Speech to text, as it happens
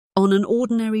On an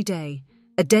ordinary day,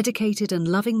 a dedicated and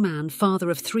loving man, father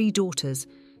of 3 daughters,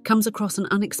 comes across an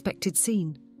unexpected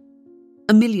scene.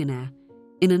 A millionaire,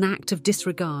 in an act of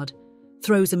disregard,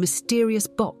 throws a mysterious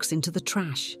box into the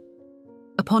trash.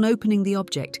 Upon opening the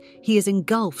object, he is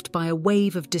engulfed by a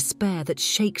wave of despair that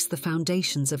shakes the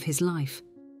foundations of his life.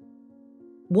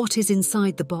 What is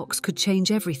inside the box could change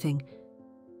everything,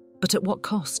 but at what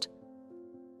cost?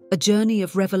 A journey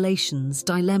of revelations,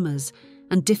 dilemmas,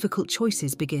 and difficult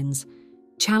choices begins,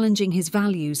 challenging his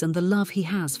values and the love he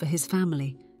has for his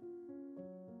family.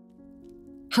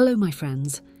 Hello, my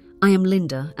friends. I am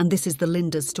Linda, and this is the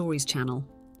Linda's Stories channel.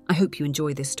 I hope you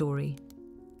enjoy this story.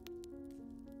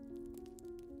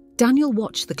 Daniel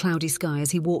watched the cloudy sky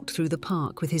as he walked through the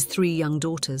park with his 3 young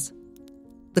daughters.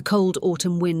 The cold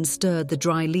autumn wind stirred the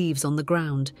dry leaves on the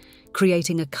ground,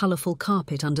 creating a colourful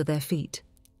carpet under their feet.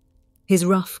 His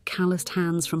rough, calloused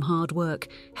hands from hard work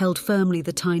held firmly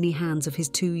the tiny hands of his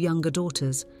 2 younger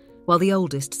daughters, while the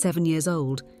oldest, 7 years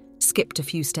old, skipped a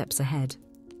few steps ahead.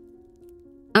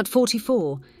 At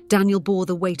 44, Daniel bore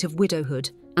the weight of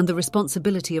widowhood and the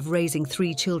responsibility of raising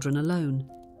 3 children alone.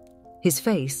 His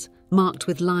face, marked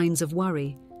with lines of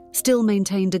worry, still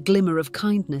maintained a glimmer of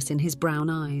kindness in his brown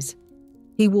eyes.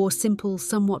 He wore simple,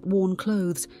 somewhat worn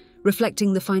clothes,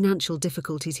 reflecting the financial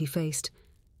difficulties he faced,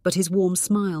 but his warm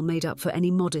smile made up for any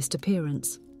modest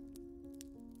appearance.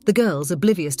 The girls,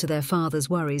 oblivious to their father's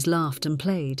worries, laughed and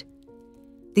played.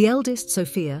 The eldest,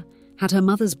 Sophia, had her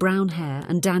mother's brown hair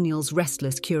and Daniel's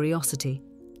restless curiosity.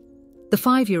 The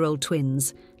 5-year-old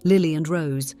twins, Lily and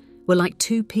Rose, were like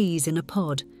 2 peas in a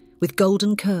pod, with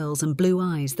golden curls and blue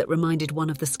eyes that reminded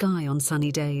one of the sky on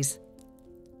sunny days.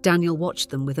 Daniel watched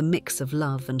them with a mix of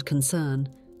love and concern.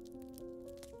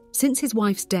 Since his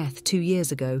wife's death 2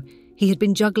 years ago, he had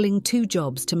been juggling 2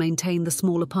 jobs to maintain the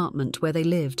small apartment where they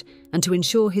lived and to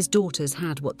ensure his daughters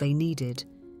had what they needed.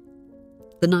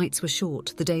 The nights were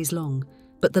short, the days long,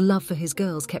 but the love for his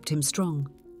girls kept him strong.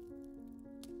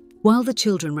 While the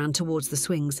children ran towards the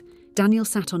swings, Daniel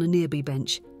sat on a nearby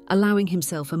bench, allowing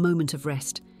himself a moment of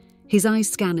rest. His eyes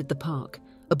scanned the park,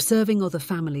 observing other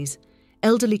families,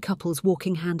 elderly couples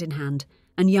walking hand in hand,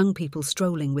 and young people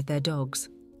strolling with their dogs.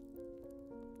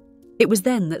 It was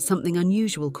then that something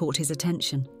unusual caught his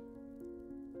attention.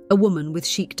 A woman with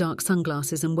chic dark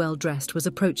sunglasses and well-dressed was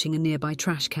approaching a nearby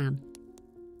trash can.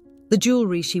 The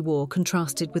jewellery she wore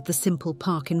contrasted with the simple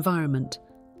park environment,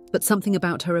 but something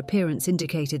about her appearance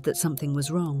indicated that something was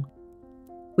wrong.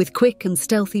 With quick and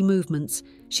stealthy movements,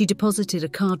 she deposited a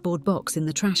cardboard box in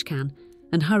the trash can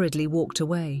and hurriedly walked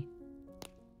away.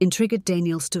 Intrigued,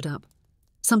 Daniel stood up.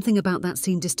 Something about that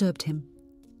scene disturbed him.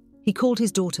 He called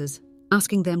his daughters,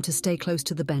 asking them to stay close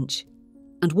to the bench,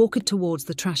 and walked towards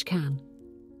the trash can.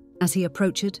 As he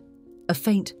approached, a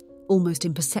faint, almost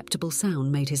imperceptible sound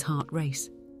made his heart race.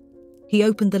 He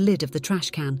opened the lid of the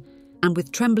trash can and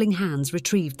with trembling hands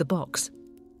retrieved the box.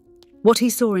 What he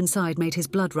saw inside made his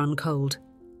blood run cold.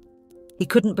 He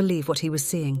couldn't believe what he was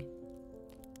seeing.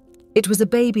 It was a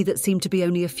baby that seemed to be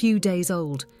only a few days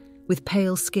old, with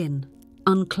pale skin,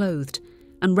 unclothed,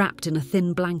 and wrapped in a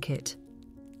thin blanket.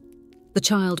 The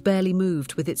child barely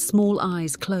moved, with its small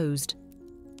eyes closed.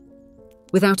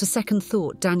 Without a second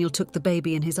thought, Daniel took the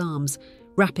baby in his arms,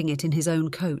 wrapping it in his own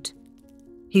coat.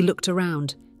 He looked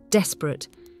around, desperate,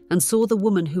 and saw the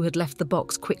woman who had left the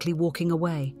box quickly walking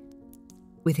away.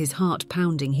 With his heart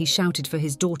pounding, he shouted for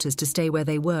his daughters to stay where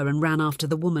they were and ran after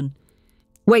the woman.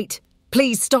 "Wait!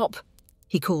 Please stop!"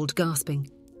 he called, gasping.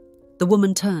 The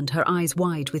woman turned, her eyes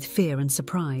wide with fear and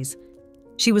surprise.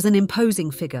 She was an imposing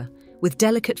figure, with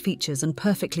delicate features and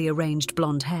perfectly arranged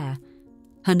blonde hair.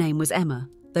 Her name was Emma,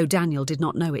 though Daniel did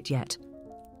not know it yet.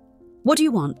 "What do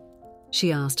you want?"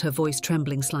 she asked, her voice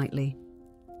trembling slightly.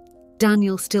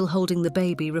 Daniel, still holding the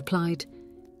baby, replied,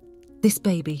 "This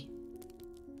baby.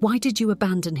 Why did you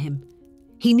abandon him?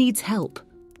 He needs help."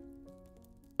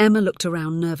 Emma looked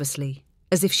around nervously,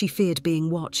 as if she feared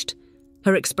being watched.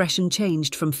 Her expression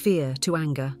changed from fear to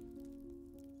anger.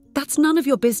 "That's none of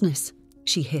your business,"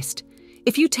 she hissed.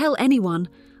 "If you tell anyone,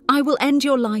 I will end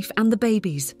your life and the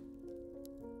baby's."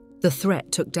 The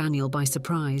threat took Daniel by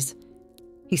surprise.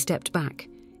 He stepped back,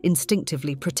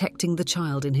 instinctively protecting the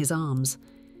child in his arms.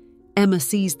 Emma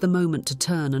seized the moment to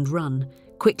turn and run,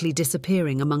 quickly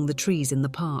disappearing among the trees in the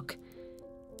park.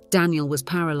 Daniel was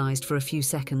paralyzed for a few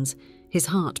seconds, his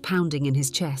heart pounding in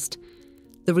his chest.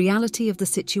 The reality of the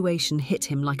situation hit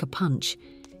him like a punch.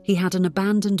 He had an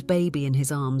abandoned baby in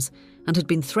his arms and had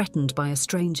been threatened by a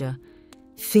stranger.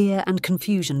 Fear and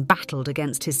confusion battled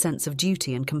against his sense of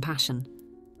duty and compassion.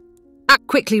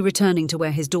 Quickly returning to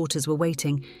where his daughters were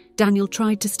waiting, Daniel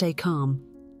tried to stay calm.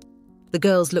 The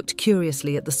girls looked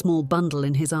curiously at the small bundle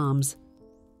in his arms.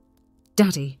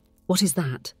 "Daddy, what is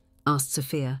that?" asked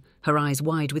Sophia, her eyes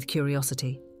wide with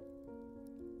curiosity.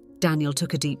 Daniel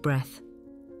took a deep breath.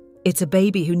 "It's a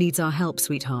baby who needs our help,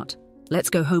 sweetheart. Let's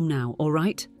go home now, all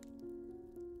right?"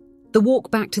 The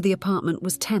walk back to the apartment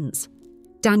was tense.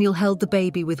 Daniel held the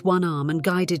baby with one arm and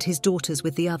guided his daughters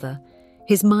with the other,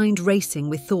 his mind racing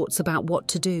with thoughts about what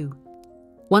to do.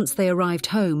 Once they arrived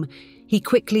home, he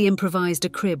quickly improvised a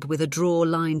crib with a drawer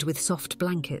lined with soft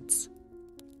blankets.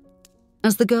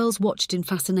 As the girls watched in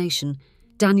fascination,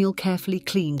 Daniel carefully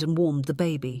cleaned and warmed the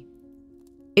baby.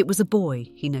 It was a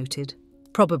boy, he noted,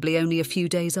 probably only a few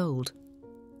days old.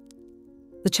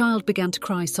 The child began to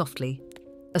cry softly,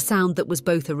 a sound that was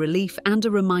both a relief and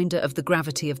a reminder of the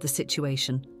gravity of the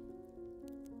situation.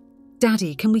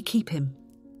 "Daddy, can we keep him?"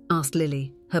 asked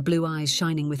Lily, her blue eyes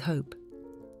shining with hope.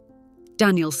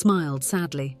 Daniel smiled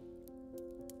sadly.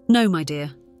 "No, my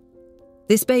dear.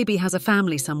 This baby has a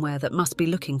family somewhere that must be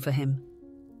looking for him."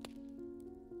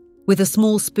 With a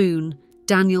small spoon,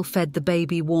 Daniel fed the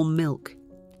baby warm milk,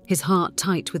 his heart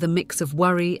tight with a mix of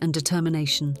worry and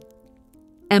determination.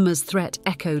 Emma's threat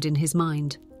echoed in his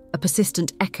mind, a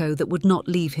persistent echo that would not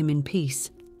leave him in peace.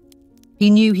 He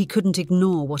knew he couldn't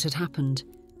ignore what had happened.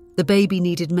 The baby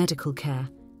needed medical care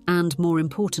and, more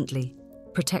importantly,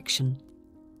 protection.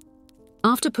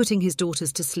 After putting his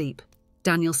daughters to sleep,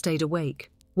 Daniel stayed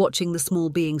awake, watching the small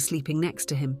being sleeping next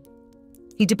to him.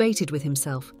 He debated with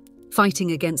himself,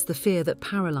 fighting against the fear that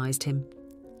paralyzed him.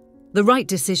 The right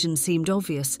decision seemed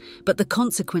obvious, but the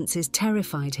consequences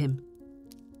terrified him.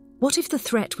 What if the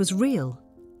threat was real?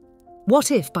 What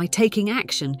if, by taking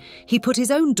action, he put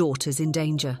his own daughters in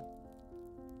danger?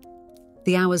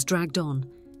 The hours dragged on,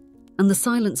 and the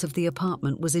silence of the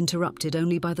apartment was interrupted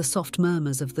only by the soft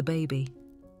murmurs of the baby.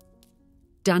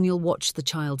 Daniel watched the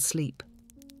child sleep,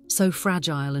 so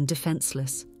fragile and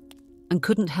defenseless, and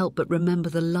couldn't help but remember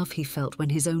the love he felt when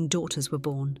his own daughters were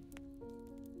born.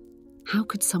 How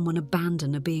could someone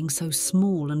abandon a being so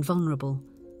small and vulnerable?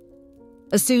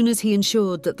 As soon as he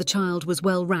ensured that the child was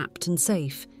well wrapped and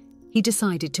safe, he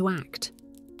decided to act.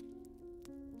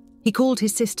 He called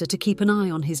his sister to keep an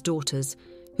eye on his daughters,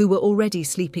 who were already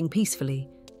sleeping peacefully,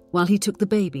 while he took the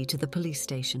baby to the police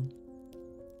station.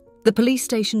 The police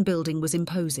station building was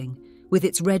imposing, with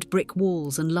its red brick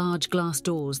walls and large glass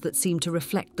doors that seemed to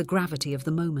reflect the gravity of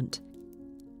the moment.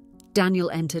 Daniel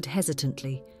entered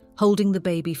hesitantly, holding the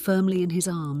baby firmly in his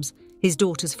arms, his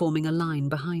daughters forming a line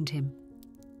behind him.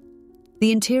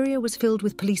 The interior was filled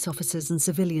with police officers and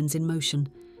civilians in motion,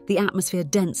 the atmosphere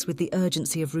dense with the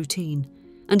urgency of routine,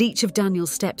 and each of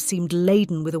Daniel's steps seemed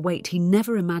laden with a weight he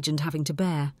never imagined having to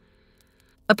bear.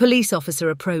 A police officer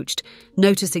approached,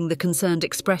 noticing the concerned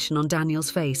expression on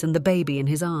Daniel's face and the baby in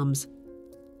his arms.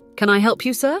 "Can I help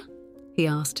you, sir?" he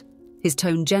asked, his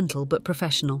tone gentle but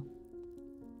professional.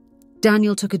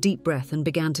 Daniel took a deep breath and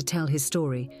began to tell his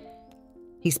story.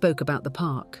 He spoke about the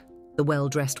park, the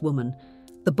well-dressed woman,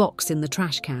 the box in the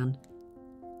trash can.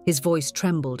 His voice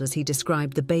trembled as he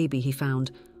described the baby he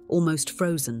found, almost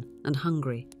frozen and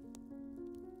hungry.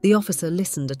 The officer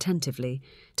listened attentively,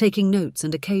 taking notes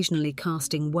and occasionally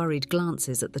casting worried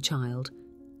glances at the child.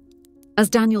 As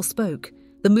Daniel spoke,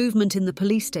 the movement in the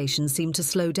police station seemed to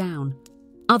slow down.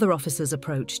 Other officers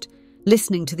approached,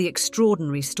 listening to the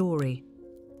extraordinary story.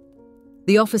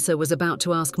 The officer was about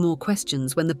to ask more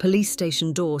questions when the police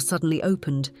station door suddenly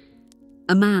opened.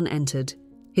 A man entered,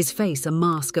 his face a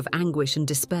mask of anguish and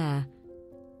despair.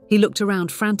 He looked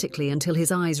around frantically until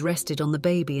his eyes rested on the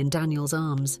baby in Daniel's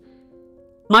arms.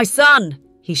 "My son!"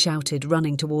 he shouted,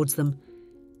 running towards them.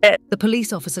 The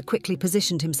police officer quickly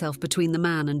positioned himself between the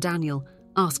man and Daniel,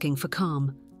 asking for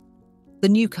calm. The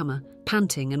newcomer,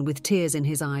 panting and with tears in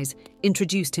his eyes,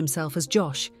 introduced himself as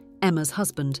Josh, Emma's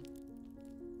husband.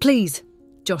 "Please,"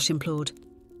 Josh implored.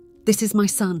 "This is my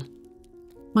son.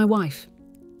 My wife.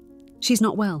 She's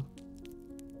not well.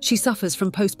 She suffers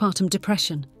from postpartum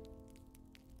depression.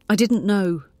 I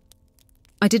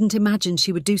didn't imagine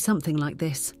she would do something like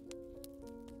this."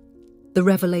 The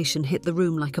revelation hit the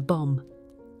room like a bomb.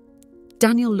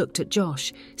 Daniel looked at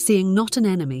Josh, seeing not an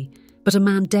enemy, but a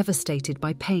man devastated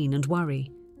by pain and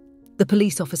worry. The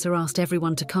police officer asked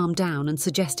everyone to calm down and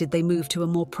suggested they move to a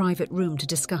more private room to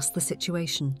discuss the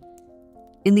situation.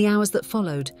 In the hours that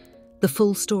followed, the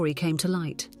full story came to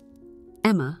light.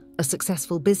 Emma, a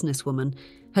successful businesswoman,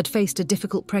 had faced a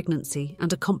difficult pregnancy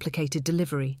and a complicated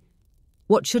delivery.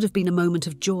 What should have been a moment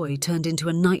of joy turned into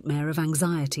a nightmare of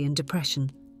anxiety and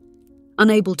depression.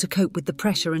 Unable to cope with the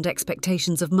pressure and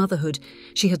expectations of motherhood,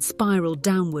 she had spiraled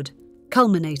downward,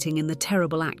 culminating in the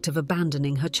terrible act of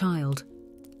abandoning her child.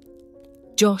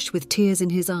 Josh, with tears in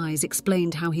his eyes,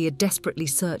 explained how he had desperately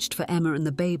searched for Emma and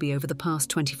the baby over the past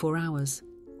 24 hours.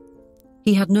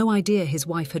 He had no idea his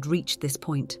wife had reached this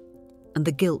point, and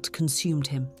the guilt consumed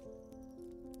him.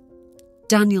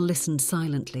 Daniel listened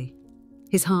silently,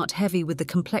 his heart heavy with the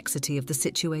complexity of the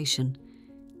situation.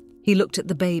 He looked at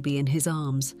the baby in his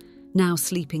arms, now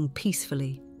sleeping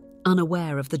peacefully,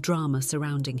 unaware of the drama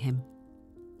surrounding him.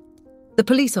 The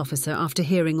police officer, after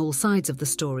hearing all sides of the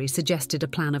story, suggested a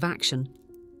plan of action.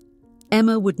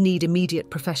 Emma would need immediate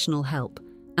professional help,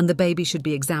 and the baby should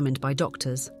be examined by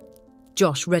doctors.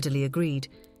 Josh readily agreed,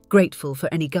 grateful for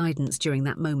any guidance during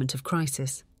that moment of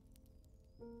crisis.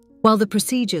 While the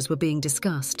procedures were being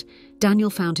discussed, Daniel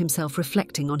found himself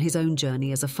reflecting on his own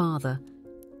journey as a father,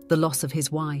 the loss of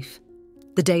his wife,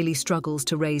 the daily struggles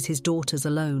to raise his daughters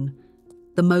alone,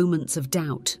 the moments of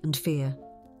doubt and fear.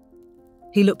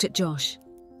 He looked at Josh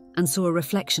and saw a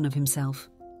reflection of himself,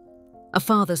 a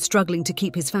father struggling to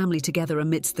keep his family together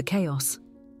amidst the chaos.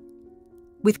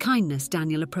 With kindness,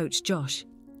 Daniel approached Josh.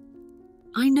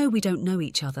 "I know we don't know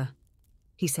each other,"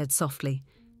 he said softly,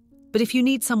 "but if you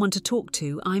need someone to talk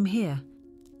to, I'm here.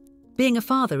 Being a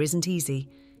father isn't easy,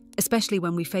 especially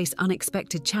when we face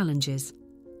unexpected challenges."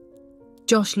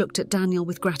 Josh looked at Daniel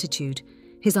with gratitude,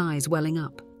 his eyes welling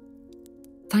up.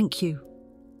 "Thank you,"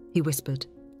 he whispered.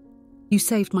 "You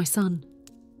saved my son.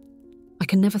 I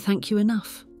can never thank you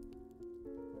enough."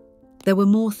 There were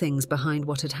more things behind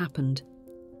what had happened.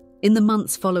 In the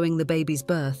months following the baby's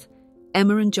birth,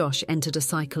 Emma and Josh entered a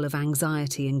cycle of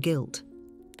anxiety and guilt.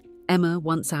 Emma,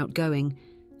 once outgoing,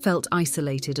 felt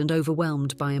isolated and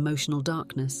overwhelmed by emotional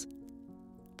darkness.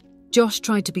 Josh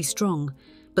tried to be strong,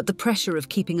 but the pressure of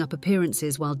keeping up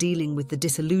appearances while dealing with the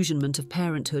disillusionment of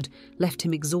parenthood left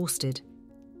him exhausted.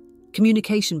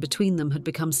 Communication between them had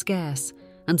become scarce,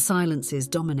 and silences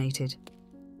dominated.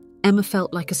 Emma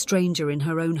felt like a stranger in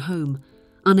her own home,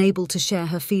 unable to share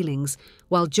her feelings,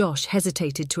 while Josh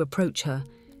hesitated to approach her,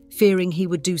 fearing he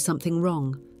would do something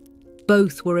wrong.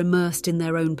 Both were immersed in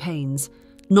their own pains,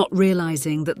 not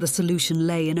realizing that the solution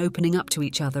lay in opening up to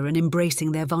each other and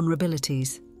embracing their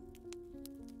vulnerabilities.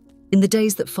 In the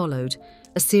days that followed,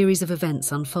 a series of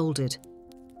events unfolded.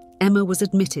 Emma was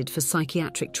admitted for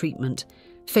psychiatric treatment,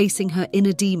 facing her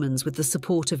inner demons with the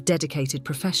support of dedicated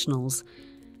professionals.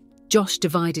 Josh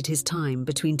divided his time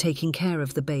between taking care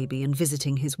of the baby and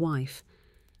visiting his wife,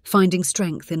 finding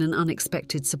strength in an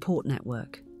unexpected support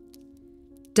network.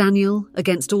 Daniel,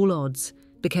 against all odds,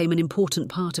 became an important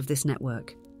part of this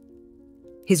network.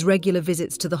 His regular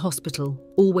visits to the hospital,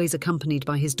 always accompanied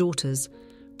by his daughters,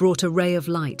 brought a ray of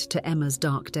light to Emma's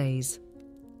dark days.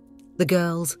 The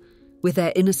girls, with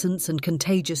their innocence and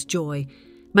contagious joy,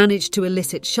 managed to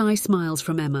elicit shy smiles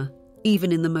from Emma,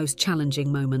 even in the most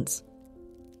challenging moments.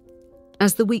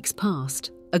 As the weeks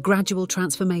passed, a gradual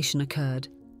transformation occurred.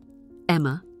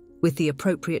 Emma, with the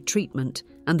appropriate treatment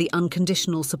and the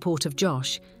unconditional support of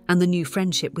Josh and the new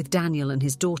friendship with Daniel and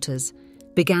his daughters,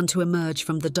 began to emerge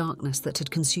from the darkness that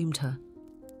had consumed her.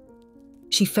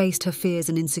 She faced her fears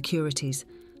and insecurities,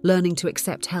 learning to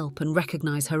accept help and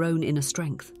recognize her own inner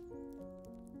strength.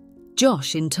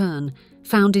 Josh, in turn,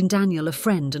 found in Daniel a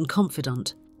friend and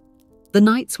confidant. The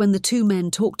nights when the two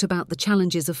men talked about the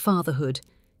challenges of fatherhood,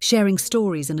 sharing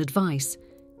stories and advice,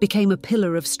 became a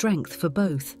pillar of strength for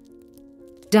both.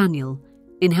 Daniel,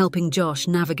 in helping Josh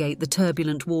navigate the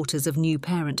turbulent waters of new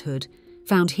parenthood,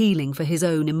 found healing for his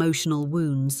own emotional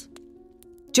wounds.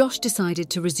 Josh decided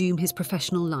to resume his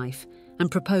professional life and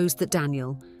proposed that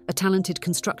Daniel, a talented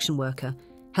construction worker,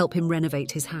 help him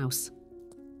renovate his house.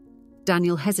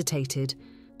 Daniel hesitated,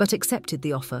 but accepted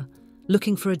the offer,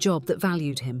 looking for a job that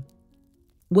valued him.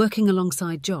 Working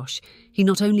alongside Josh, he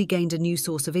not only gained a new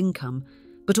source of income,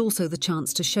 but also the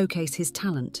chance to showcase his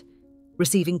talent,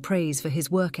 receiving praise for his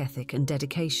work ethic and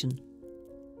dedication.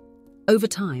 Over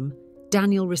time,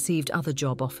 Daniel received other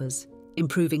job offers,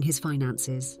 improving his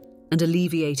finances and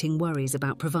alleviating worries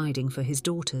about providing for his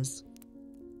daughters.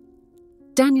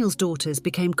 Daniel's daughters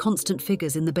became constant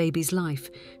figures in the baby's life,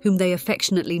 whom they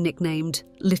affectionately nicknamed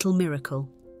Little Miracle.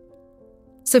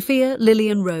 Sophia, Lily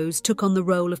and Rose took on the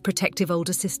role of protective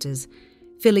older sisters,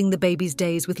 filling the baby's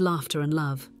days with laughter and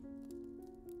love.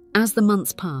 As the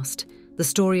months passed, the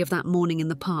story of that morning in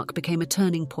the park became a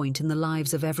turning point in the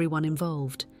lives of everyone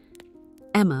involved.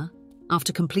 Emma,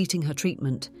 after completing her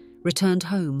treatment, returned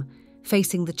home,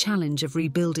 facing the challenge of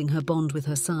rebuilding her bond with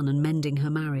her son and mending her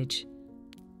marriage.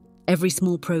 Every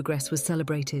small progress was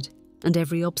celebrated, and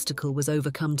every obstacle was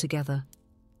overcome together.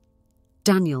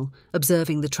 Daniel,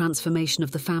 observing the transformation of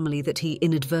the family that he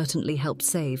inadvertently helped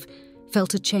save,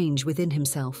 felt a change within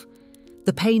himself.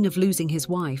 The pain of losing his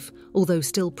wife, although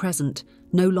still present,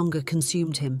 no longer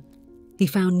consumed him. He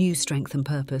found new strength and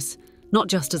purpose, not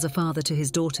just as a father to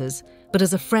his daughters, but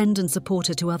as a friend and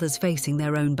supporter to others facing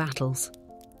their own battles.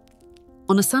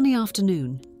 On a sunny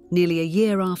afternoon, nearly a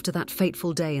year after that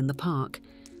fateful day in the park,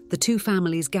 the two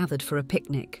families gathered for a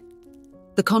picnic.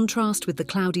 The contrast with the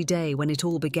cloudy day when it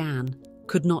all began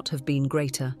could not have been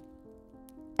greater.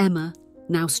 Emma,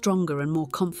 now stronger and more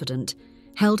confident,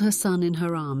 held her son in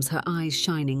her arms, her eyes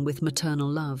shining with maternal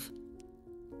love.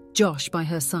 Josh, by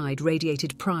her side,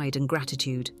 radiated pride and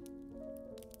gratitude.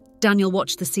 Daniel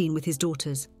watched the scene with his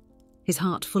daughters, his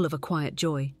heart full of a quiet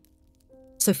joy.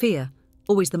 Sophia,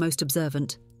 always the most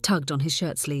observant, tugged on his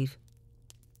shirt sleeve.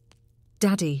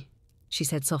 "Daddy," she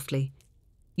said softly,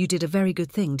 "you did a very good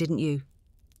thing, didn't you?"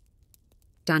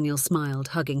 Daniel smiled,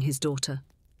 hugging his daughter.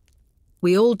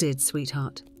 "We all did,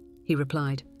 sweetheart," he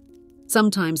replied.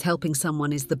 "Sometimes helping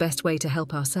someone is the best way to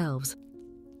help ourselves."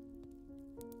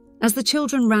 As the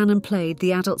children ran and played,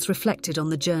 the adults reflected on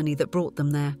the journey that brought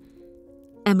them there.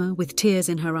 Emma, with tears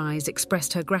in her eyes,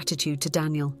 expressed her gratitude to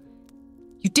Daniel.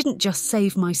 "You didn't just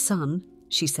save my son,"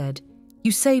 she said.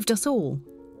 "You saved us all."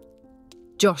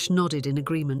 Josh nodded in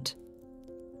agreement.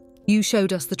 "You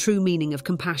showed us the true meaning of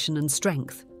compassion and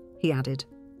strength," he added.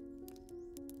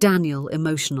 Daniel,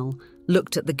 emotional,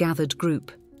 looked at the gathered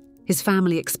group. His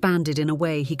family expanded in a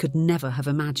way he could never have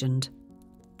imagined.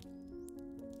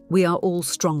 "We are all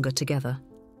stronger together,"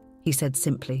 he said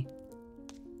simply.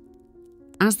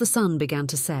 As the sun began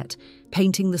to set,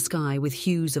 painting the sky with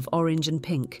hues of orange and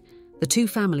pink, the two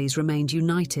families remained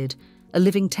united, a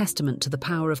living testament to the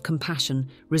power of compassion,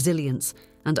 resilience,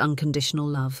 and unconditional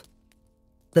love.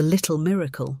 The little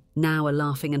miracle, now a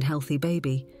laughing and healthy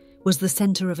baby, was the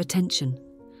centre of attention,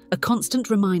 a constant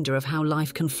reminder of how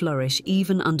life can flourish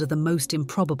even under the most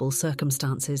improbable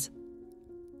circumstances.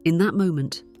 In that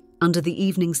moment, under the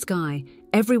evening sky,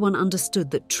 everyone understood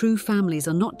that true families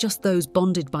are not just those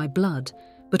bonded by blood,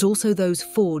 but also those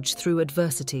forged through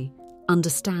adversity,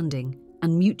 understanding,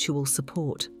 and mutual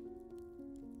support.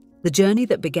 The journey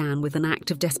that began with an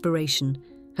act of desperation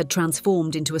had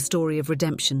transformed into a story of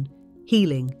redemption,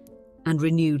 healing, and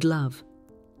renewed love.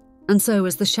 And so,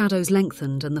 as the shadows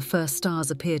lengthened and the first stars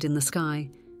appeared in the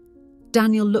sky,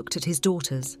 Daniel looked at his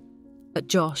daughters, at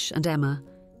Josh and Emma,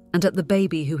 and at the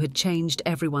baby who had changed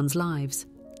everyone's lives.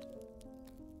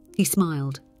 He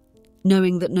smiled,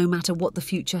 knowing that no matter what the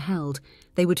future held,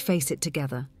 they would face it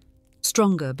together,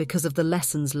 stronger because of the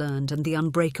lessons learned and the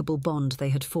unbreakable bond they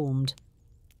had formed.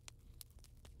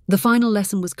 The final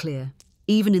lesson was clear: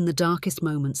 even in the darkest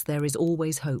moments there is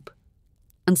always hope.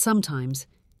 And sometimes,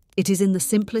 it is in the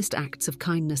simplest acts of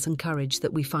kindness and courage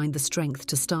that we find the strength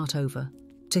to start over,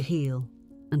 to heal,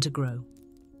 and to grow.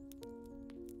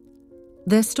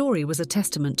 Their story was a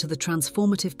testament to the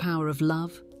transformative power of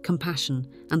love, compassion,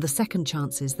 and the second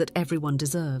chances that everyone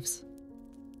deserves.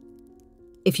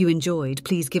 If you enjoyed,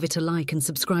 please give it a like and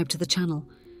subscribe to the channel.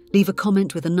 Leave a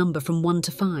comment with a number from 1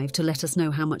 to 5 to let us know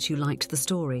how much you liked the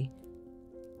story.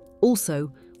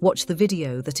 Also, watch the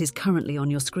video that is currently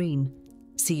on your screen.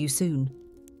 See you soon.